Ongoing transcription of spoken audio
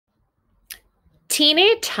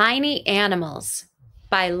Teeny Tiny Animals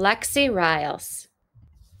by Lexi Ryals.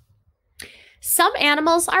 Some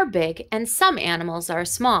animals are big and some animals are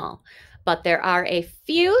small, but there are a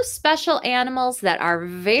few special animals that are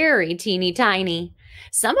very teeny tiny.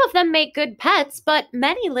 Some of them make good pets, but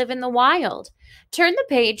many live in the wild. Turn the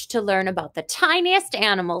page to learn about the tiniest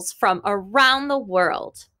animals from around the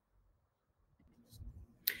world.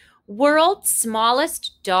 World's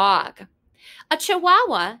smallest dog. A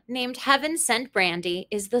Chihuahua named Heaven Sent Brandy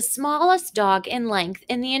is the smallest dog in length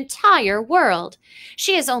in the entire world.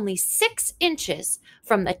 She is only 6 inches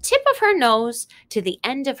from the tip of her nose to the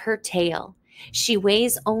end of her tail. She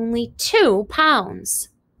weighs only 2 pounds.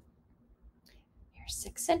 Here's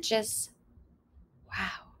 6 inches.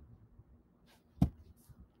 Wow.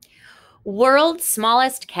 World's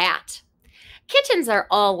smallest cat. Kittens are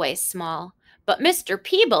always small. But Mr.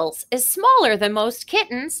 Peebles is smaller than most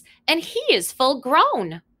kittens, and he is full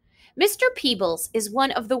grown. Mr. Peebles is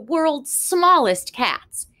one of the world's smallest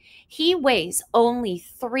cats. He weighs only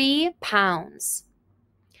 3 pounds.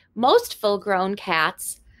 Most full-grown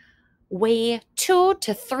cats weigh 2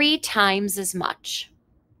 to 3 times as much.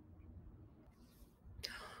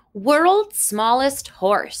 World's smallest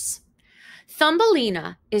horse.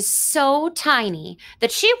 Thumbelina is so tiny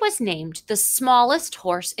that she was named the smallest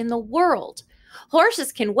horse in the world.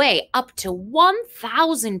 Horses can weigh up to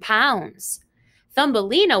 1,000 pounds.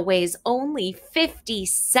 Thumbelina weighs only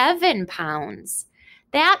 57 pounds.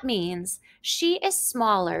 That means she is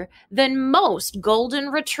smaller than most golden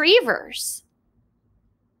retrievers.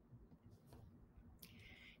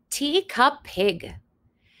 Teacup pig.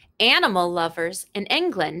 Animal lovers in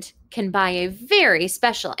England can buy a very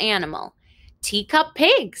special animal, teacup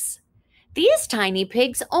pigs. These tiny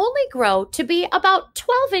pigs only grow to be about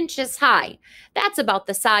 12 inches high. That's about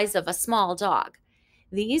the size of a small dog.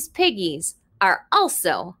 These piggies are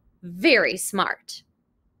also very smart.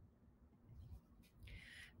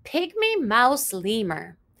 Pygmy mouse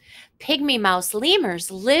lemur. Pygmy mouse lemurs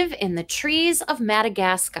live in the trees of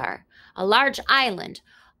Madagascar, a large island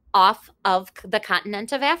off of the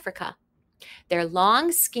continent of Africa. Their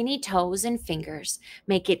long, skinny toes and fingers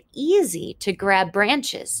make it easy to grab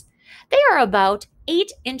branches. They are about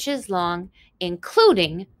 8 inches long,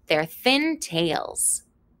 including their thin tails.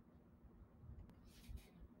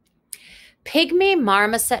 Pygmy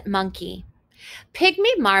marmoset monkey.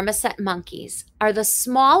 Pygmy marmoset monkeys are the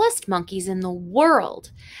smallest monkeys in the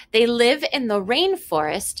world. They live in the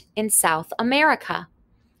rainforest in South America.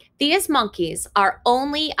 These monkeys are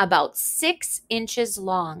only about 6 inches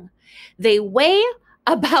long. They weigh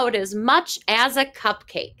about as much as a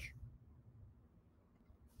cupcake.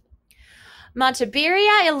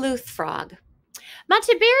 Monteberia eluth frog.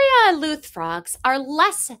 Monteberia eluth frogs are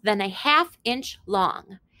less than a ½ inch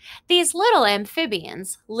long. These little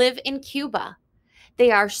amphibians live in Cuba.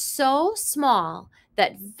 They are so small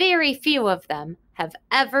that very few of them have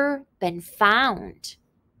ever been found.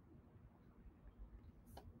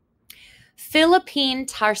 Philippine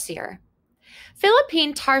tarsier.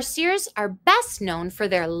 Philippine tarsiers are best known for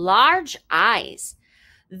their large eyes.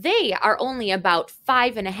 They are only about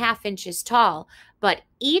 5½ inches tall, but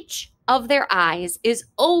each of their eyes is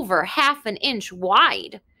over ½ an inch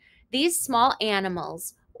wide. These small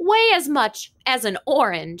animals weigh as much as an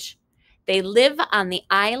orange. They live on the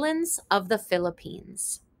islands of the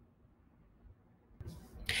Philippines.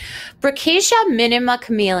 Brachysia minima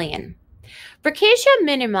chameleon. Brachysia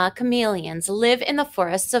minima chameleons live in the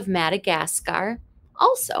forests of Madagascar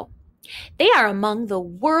also. They are among the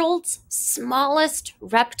world's smallest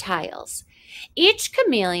reptiles. Each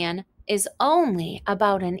chameleon is only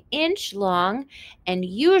about 1 inch long and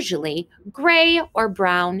usually gray or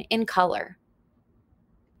brown in color.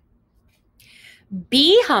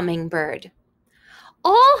 Bee hummingbird.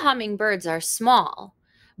 All hummingbirds are small,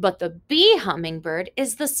 but the bee hummingbird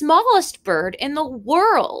is the smallest bird in the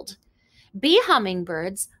world. Bee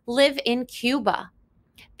hummingbirds live in Cuba.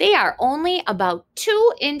 They are only about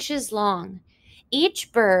 2 inches long.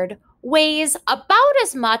 Each bird weighs about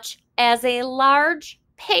as much as a large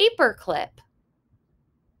paperclip.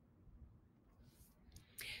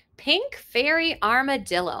 Pink fairy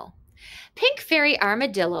armadillo. Pink fairy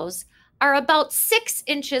armadillos are about 6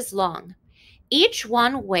 inches long. Each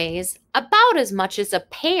one weighs about as much as a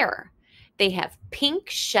pear. They have pink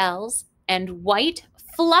shells and white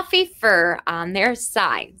fluffy fur on their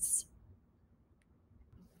sides.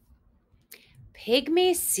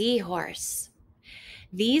 Pygmy seahorse.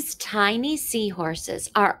 These tiny seahorses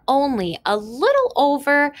are only a little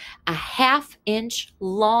over a ½ inch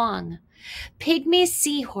long. Pygmy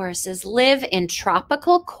seahorses live in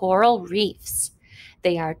tropical coral reefs.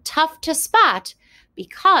 They are tough to spot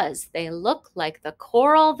because they look like the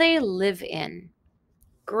coral they live in.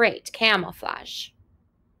 Great camouflage.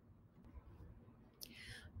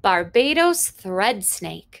 Barbados thread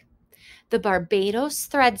snake. The Barbados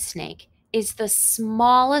thread snake is the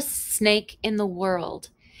smallest snake in the world.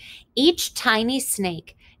 Each tiny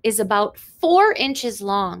snake is about 4 inches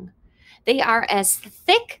long. They are as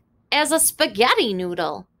thick as a spaghetti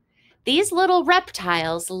noodle. These little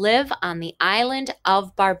reptiles live on the island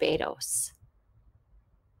of Barbados.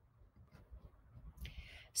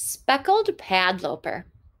 Speckled padloper.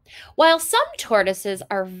 While some tortoises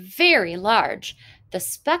are very large, the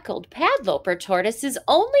speckled padloper tortoise is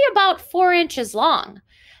only about 4 inches long.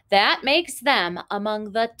 That makes them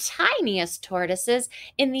among the tiniest tortoises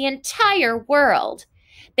in the entire world.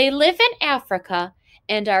 They live in Africa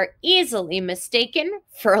and are easily mistaken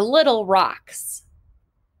for little rocks.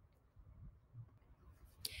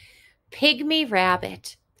 Pygmy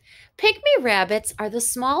rabbit. Pygmy rabbits are the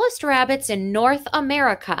smallest rabbits in North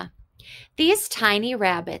America. These tiny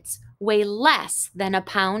rabbits weigh less than a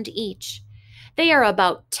pound each. They are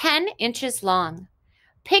about 10 inches long.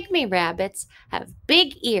 Pygmy rabbits have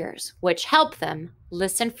big ears, which help them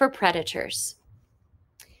listen for predators.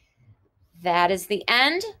 That is the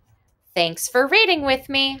end. Thanks for reading with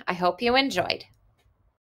me. I hope you enjoyed.